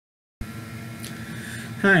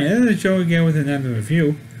Hi, this is Joe again with another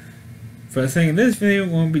review. For saying in this video,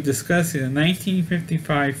 we're going to be discussing the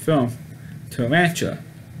 1955 film Tarantula.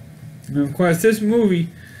 And of course, this movie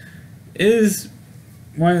is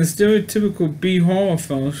one of the stereotypical B horror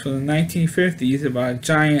films from the 1950s about a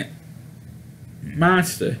giant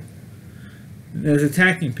monster that's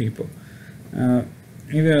attacking people, either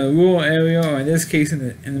in a rural area or in this case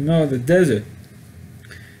in the middle of the desert.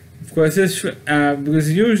 Of course, this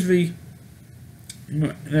because usually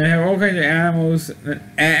they have all kinds of animals.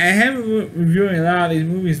 I have been reviewing a lot of these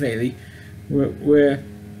movies lately where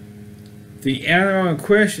the animal in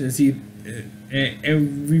question is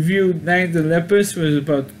reviewed Night of the Lepers, which was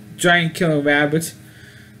about giant killer rabbits,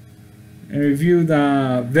 and reviewed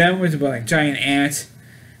Them, which is about like giant ants,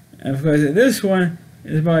 and of course this one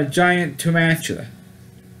is about a giant tarantula,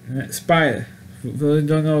 spider. For those who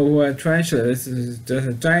don't know what a tarantula is just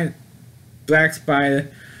a giant black spider,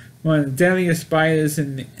 one of the deadliest spiders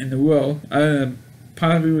in the world, other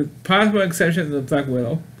than with possible exception of the Black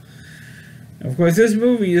Widow. Of course, this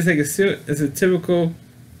movie is like a typical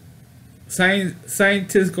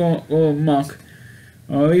scientist go amok,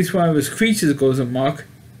 or at least one of his creatures goes amok,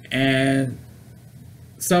 and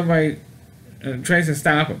somebody tries to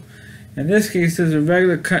stop him. In this case, there's a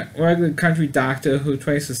regular country doctor who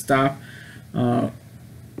tries to stop,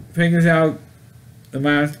 figures out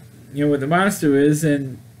what the monster is,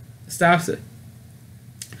 and stops it.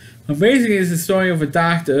 Well, basically, it's the story of a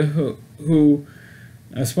doctor who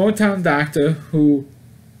a small town doctor who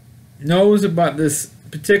knows about this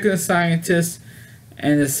particular scientist,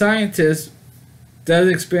 and the scientist does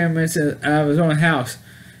experiments out of his own house,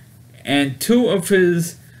 and two of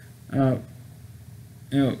his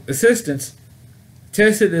assistants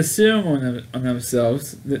tested the serum on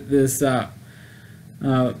themselves. This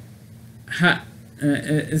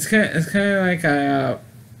it's kind of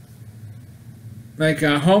like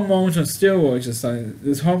hormones on steroids or something.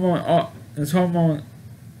 This hormone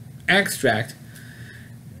extract,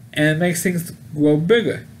 and it makes things grow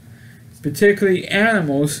bigger, particularly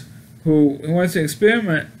animals who wants to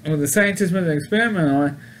experiment, or the scientists want to experiment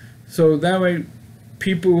on, so that way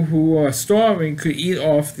people who are starving could eat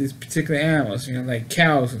off these particular animals, like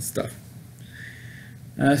cows and stuff.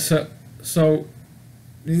 So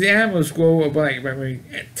these animals grow about like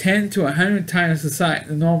 10 to 100 times the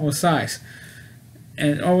normal size,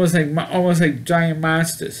 and almost like giant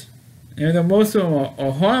monsters. Most of them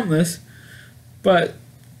are harmless, but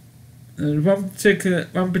one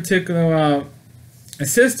particular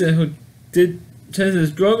assistant who tested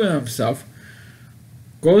this drug on himself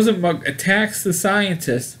goes amok, attacks the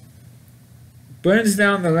scientist, burns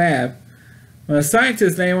down the lab. Well, the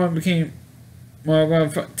scientist later on became, well, I'm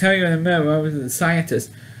going to tell you in a minute what was the scientist.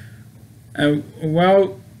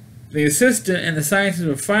 While the assistant and the scientist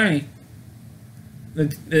were fighting,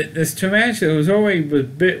 this tarantula was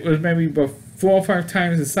maybe about 4 or 5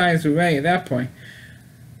 times the size already at that point,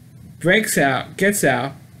 breaks out, gets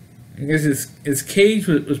out, because his cage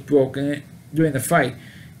was broken during the fight,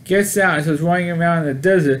 gets out and starts running around in the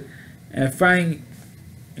desert and finding,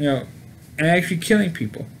 and actually killing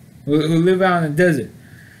people who live out in the desert.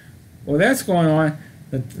 Well, that's going on.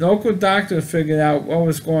 The local doctor figured out what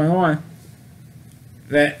was going on.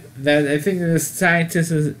 That I think that this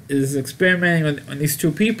scientist is experimenting on these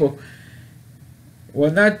two people.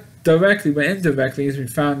 Well, not directly, but indirectly, as we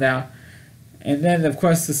found out. And then, of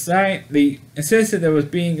course, the assistant that was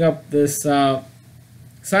beating up this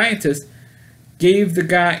scientist gave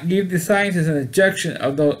the scientist an injection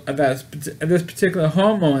of this particular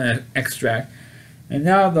hormone extract, and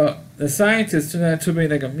now the scientist turned out to be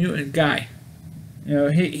like a mutant guy.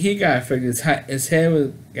 He got affected. His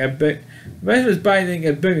head got big. The rest of his body didn't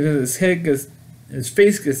get bigger because his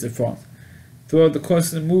face gets deformed throughout the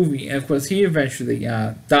course of the movie, and of course he eventually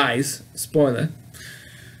dies. Spoiler.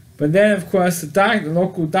 But then, of course, the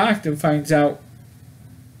local doctor finds out,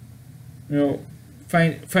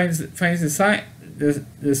 finds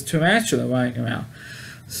this tarantula running around.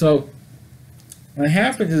 So what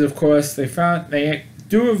happens is, of course, they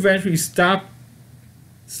do eventually stop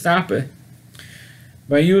it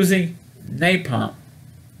by using napalm.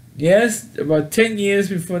 Yes, about 10 years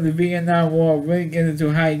before the Vietnam War really gets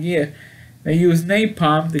into high gear, they used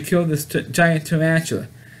napalm to kill this giant tarantula.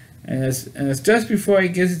 And it's just before he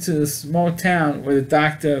gets into the small town where the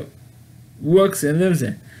doctor works and lives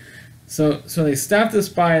in. So they stop the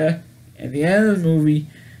spider at the end of the movie,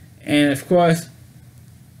 and of course,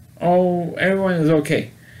 everyone is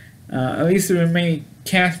okay. At least the remaining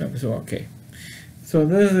cast members are okay. So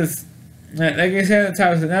this is, like I said at the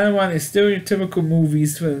top, it's another one of the stereotypical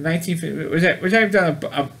movies for the 1950s, which I've done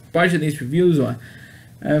a bunch of these reviews on.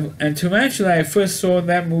 And Tarantula, I first saw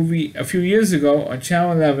that movie a few years ago on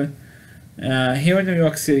Channel 11 here in New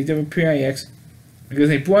York City, WPIX, because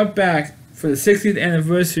they brought back for the 60th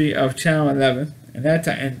anniversary of Channel 11, and that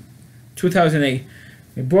time in 2008,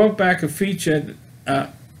 they brought back a feature.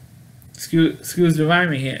 Excuse the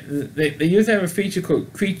rhyming here. They used to have a feature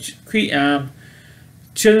called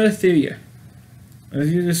Chiller Theater.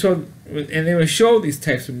 And they would show these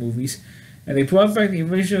types of movies, and they brought back the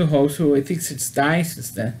original host, who I think since died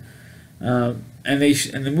since then. And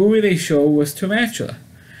the movie they showed was Tarantula,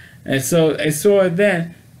 and so I saw it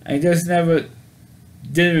then. I just never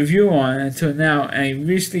did a review on it until now, and I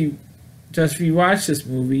recently just rewatched this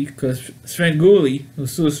movie because Sven Gulli, who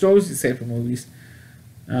still shows these type of movies,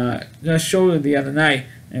 just showed it the other night,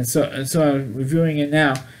 and so I'm reviewing it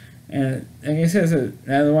now. And like I said, it's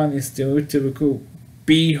another one of these stereotypical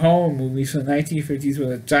B horror movies from the 1950s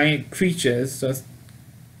with a giant creature just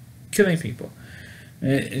killing people.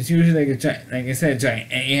 And it's usually like like I said,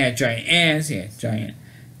 you had giant ants, you had giant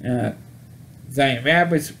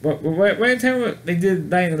rabbits. But by the time they did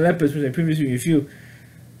Night of the Leopards, which I previously reviewed,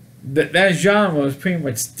 that genre was pretty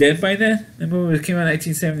much dead by then. The movie came out in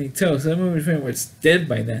 1972, so that movie was pretty much dead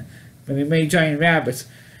by then. But they made giant rabbits.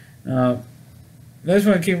 This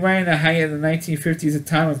one came right in the height of the 1950s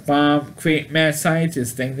atomic bomb, create mad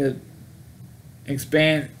scientist thing to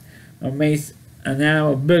expand or make an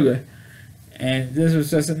animal bigger. And this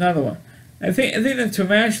was just another one. I think the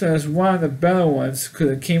Tarantula is one of the better ones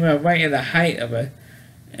because it came out right at the height of it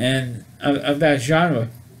and of that genre.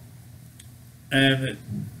 And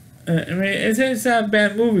I mean, it's not a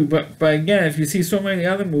bad movie, but again, if you see so many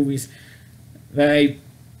other movies that I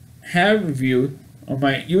have reviewed on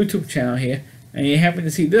my YouTube channel here, and you happen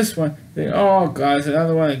to see this one, then oh god, it's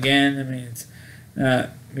another one again. I mean, it's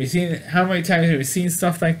how many times have we seen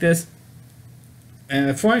stuff like this? And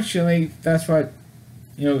unfortunately, that's what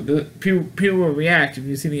the people will react if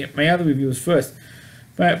you see my other reviews first.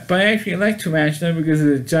 But I actually like Tarantula because of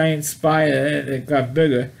the giant spider that got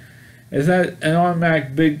bigger. It's not an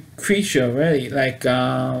automatic big creature, really, like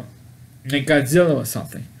Godzilla or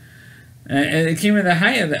something. And it came in the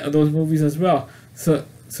height of those movies as well. So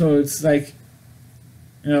it's like,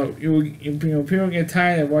 people get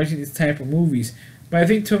tired of watching these type of movies. But I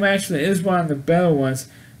think Tarantula is one of the better ones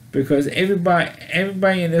because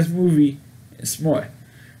everybody in this movie is smart.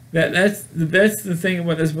 That's the thing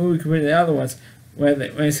about this movie compared to the other ones, when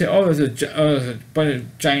they say, there's a bunch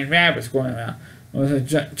of giant rabbits going around, or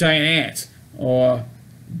there's giant ants, or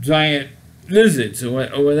giant lizards, or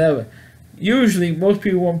whatever. Usually, most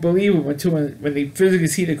people won't believe them until when they physically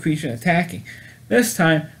see the creature attacking. This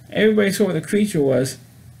time, everybody saw what the creature was.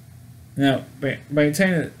 Now, by the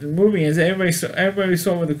time the movie ends, everybody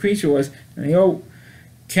saw what the creature was, and they all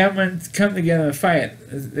come together and fight.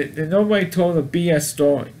 Nobody told a BS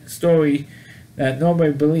story that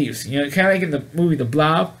nobody believes. Kind of like in the movie The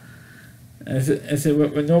Blob.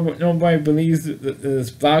 When nobody believes that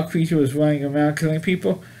this blob creature was running around killing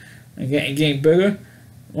people and getting bigger.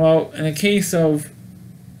 Well, in the case of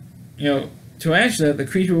Tarantula, the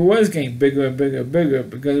creature was getting bigger and bigger and bigger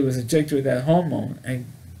because it was injected with that hormone and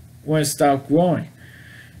wouldn't stop growing.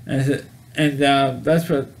 And that's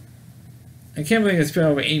what I can't believe I spent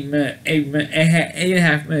over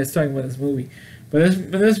 8.5 minutes talking about this movie.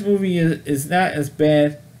 But this movie is not as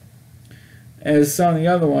bad as some of the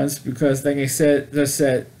other ones because, like I just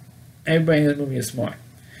said, everybody in this movie is smart.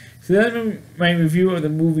 So that's my review of the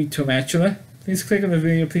movie Tarantula. Please click on the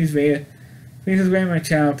video, please rate it, please subscribe to my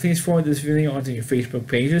channel, please forward this video onto your Facebook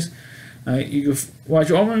pages. You can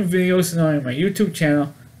watch all my videos now on my YouTube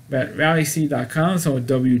channel at rallyc.com, so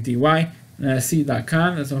WDY, and that's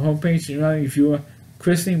c.com. That's a homepage to Rally Reviewer,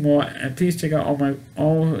 Chris Lee Moore, and please check out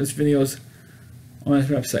all his videos on his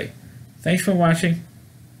website. Thanks for watching.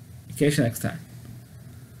 Catch you next time.